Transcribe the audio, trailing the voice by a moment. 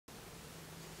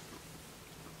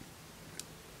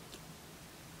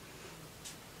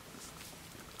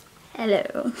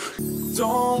Hello.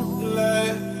 Don't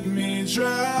let me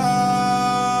drown.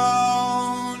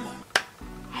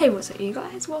 Hey, what's up you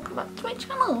guys? Welcome back to my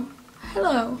channel.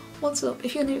 Hello, what's up?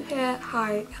 If you're new here,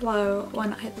 hi, hello. Why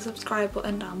not hit the subscribe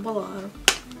button down below?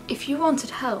 If you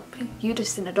wanted help, you'd have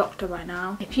seen a doctor by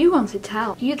now. If you wanted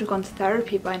help, you'd have gone to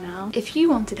therapy by now. If you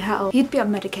wanted help, you'd be on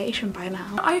medication by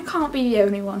now. I can't be the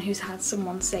only one who's had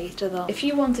someone say to them, if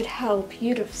you wanted help,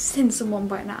 you'd have seen someone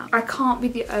by now. I can't be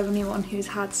the only one who's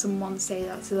had someone say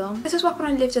that to them. This was back when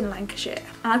I lived in Lancashire,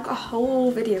 and I've got a whole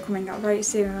video coming out very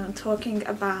soon talking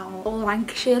about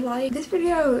Lancashire life. This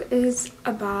video is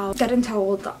about getting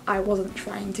told that I wasn't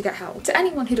trying to get help. To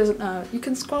anyone who doesn't know, you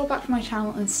can scroll back to my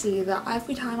channel and see that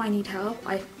every time I need help,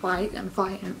 I fight and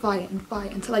fight and fight and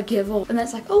fight until I give up. And then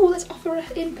it's like, oh, let's offer an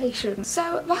inpatient.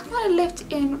 So back when I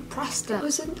lived in Preston, I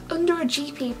was under a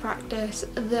GP practice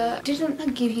that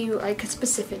didn't give you like a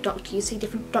specific doctor. You see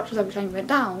different doctors every time you went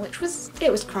down, which was,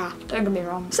 it was crap, don't get me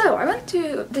wrong. So I went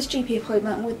to this GP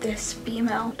appointment with this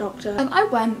female doctor, and I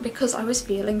went because I was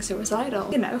feeling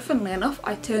suicidal. You know, funnily enough,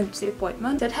 I turned to the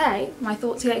appointment, said, hey, my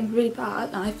thoughts are getting really bad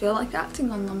and I feel like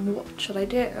acting on them, what should I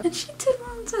do? And she turned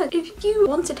around and said, if you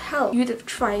wanted help, you'd have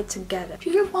tried to get it. If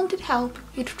you wanted help,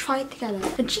 you'd have tried to get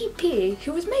it. A GP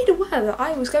who was made aware that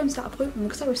I was going to that appointment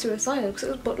because I was suicidal, because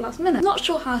it was booked last minute. Not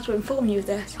sure how to inform you of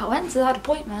this. I went to that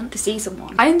appointment to see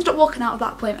someone. I ended up walking out of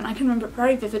that appointment. I can remember it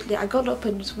very vividly. I got up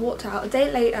and just walked out. A day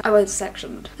later, I was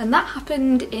sectioned. And that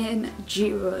happened in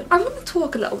June. I want to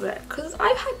talk a little bit because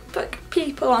I've had like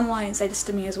people online say this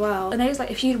to me as well. And they was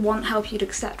like, if you'd want help, you'd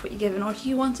accept what you're given, or if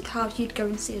you wanted help, you'd go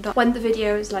and see a doctor. When the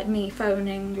video is like me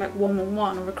phoning like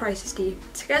 111 or a crisis team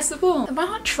to get support, am I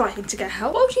not trying to get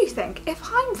help? What do you think? If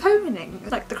I'm phoning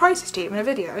like the crisis team in a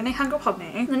video and they hang up on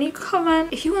me, and then you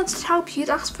comment, if you wanted help, you'd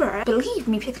ask for it. Believe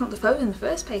me, picking up the phone in the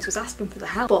first place was asking for the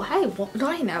help. But hey, what do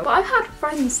I know? But I've had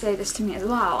friends say this to me as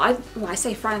well. Well, I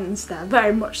say friends, they're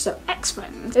very much so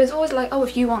ex-friends. It was always like, oh,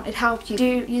 if you wanted help,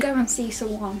 you go and see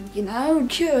someone, you know,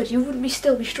 cured. You wouldn't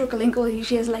still be struggling all these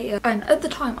years later. And at the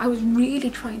time, I was really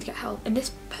trying to get help, and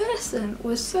this person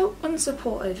was so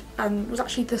unsupportive and was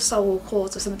actually the sole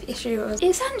cause of some of the issues.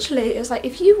 Essentially, it was like,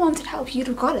 if you wanted help, you'd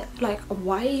have got it. Like,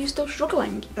 why are you still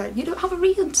struggling? Like, you don't have a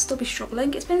reason to still be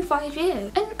struggling. It's been 5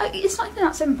 years. And it's not even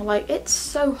that simple. Like, it's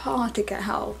so hard to get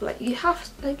help. Like, you have,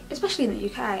 like, especially in the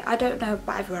UK, I don't know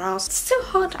about everywhere else, it's so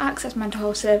hard to access mental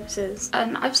health services.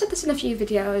 And I've said this in a few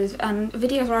videos, and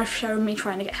videos where I've shown me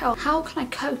trying to get help. How can I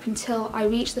cope until I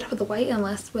reach the top of the waiting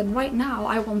list when right now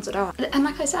I want it out? And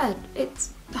like I said,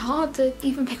 it's hard to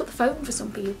even pick up the phone for some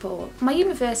people. My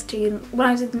university, when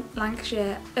I was in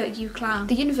Lancashire at UCLan,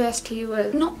 the university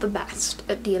was not the best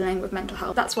at dealing with mental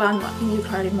health. That's why I'm not in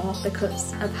UCLan anymore,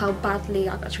 because of how badly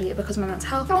I got treated because of my mental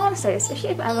health. I want to say this, if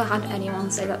you've ever had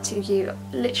anyone say that to you,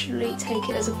 literally take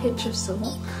it as a pinch of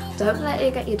salt. Don't let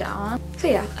it get you down. So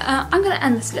yeah, I'm gonna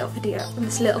end this little video,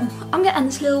 I'm gonna end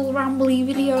this little rambly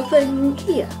video thing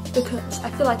here, because I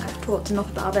feel like I've talked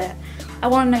enough about it. I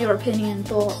want to know your opinion,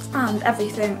 thoughts, and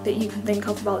everything that you can think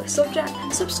of about this subject.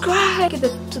 Subscribe! Give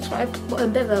the subscribe button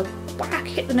a bit of a whack,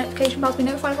 hit the notification bell to be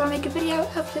notified when I make a video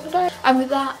every single day. And with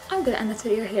that, I'm going to end this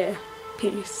video here.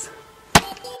 Peace.